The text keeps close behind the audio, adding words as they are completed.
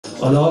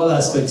on all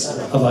aspects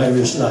of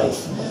Irish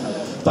life.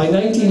 By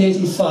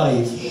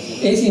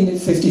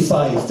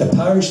 1855, the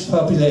parish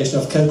population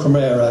of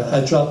Kilcomera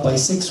had dropped by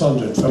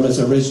 600 from its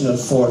original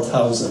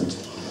 4,000.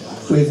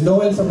 We have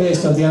no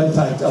information on the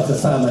impact of the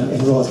famine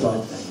in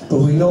Rosemount, but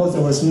we know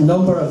there was a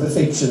number of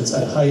evictions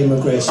and high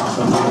immigration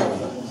from the area.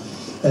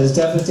 It has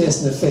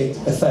devastating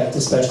effect,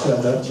 especially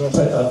on the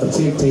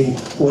PP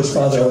whose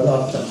father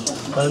O'Loughlin.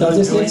 Now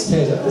this next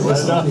page,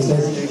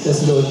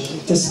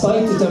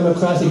 despite the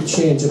democratic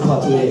change in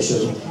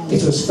population,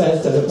 it was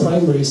felt that a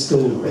primary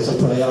school was a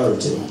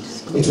priority.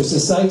 It was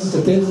decided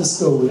to build the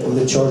school in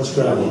the church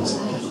grounds.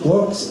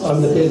 Works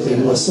on the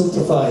building was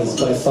supervised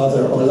by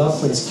Father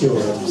O'Loughlin's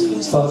curate,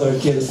 Father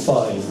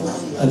Gilfoyle,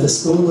 and the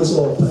school was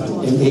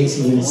opened in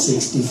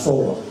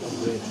 1864.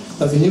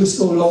 Now, the new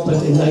school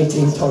opened in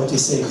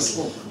 1936,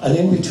 and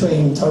in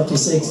between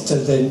 36 to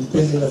the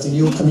building of the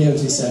new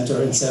community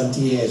centre in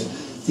 78,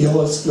 the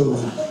old school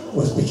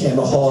became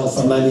a hall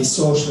for many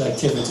social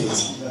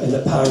activities in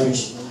the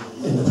parish,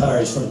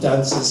 for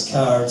dances,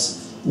 cards,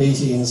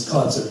 meetings,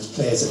 concerts,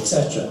 plays,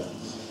 etc.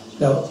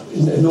 Now,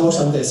 a note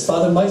on this: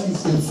 Father Michael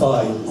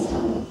Gilfoyle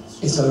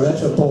is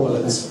Loretta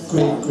Boland's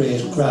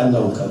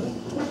great-great-granduncle.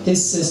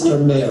 His sister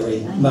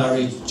Mary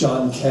married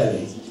John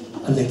Kelly,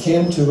 and they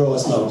came to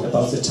Rosemount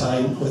about the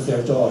time with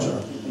their daughter,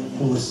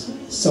 who was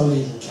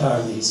Sonny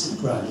Carney's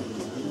granny.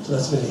 So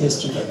that's a bit of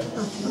history there.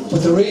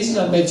 But the reason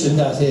I mention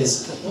that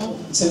is,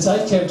 since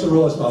I came to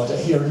Rosemount, I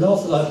hear an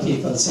awful lot of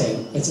people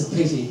saying it's a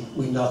pity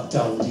we knocked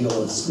down the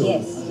old school,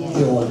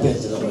 the old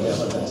building or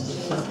whatever that.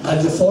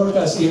 And the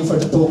photographs even for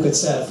the book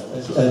itself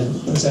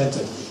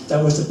presented,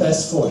 that was the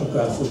best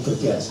photograph we could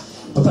get.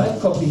 But back a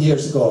couple of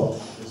years ago,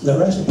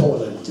 Loretta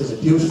Boland did a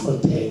beautiful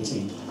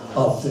painting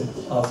of the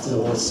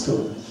old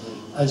school,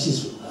 and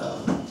she's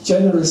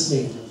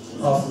generously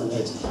offering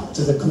it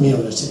to the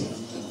community.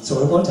 So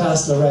we're going to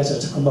ask Loretta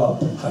to come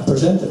up and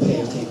present the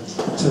painting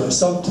to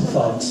Assumpta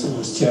Fox, who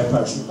was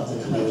chairperson of the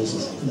community.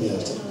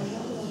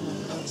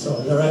 So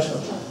Loretta.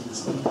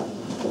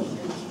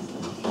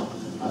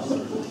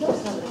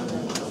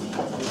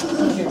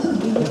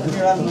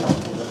 You're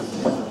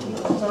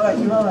all right,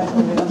 you're all right.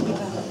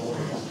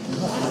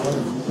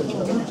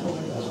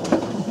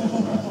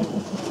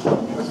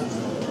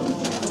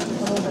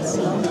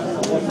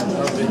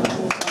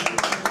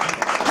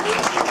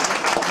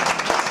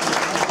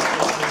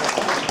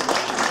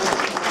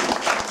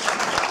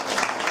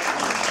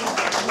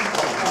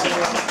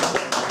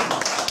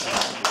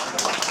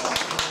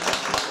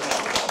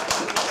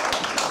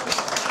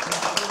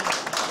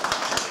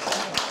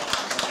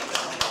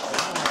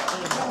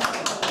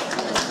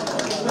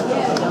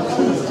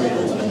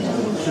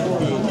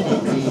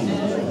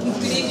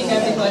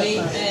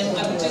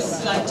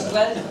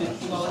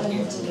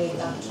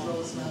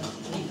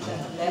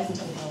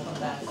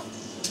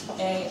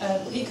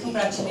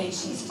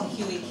 Congratulations to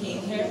Hughie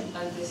Keane here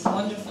and this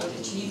wonderful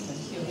achievement,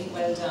 Hughie,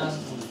 well done.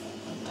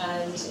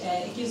 And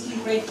it gives me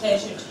great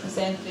pleasure to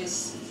present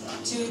this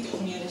to the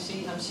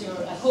community.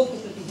 I hope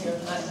it will be here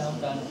not long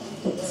gone.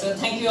 So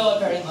thank you all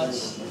very much.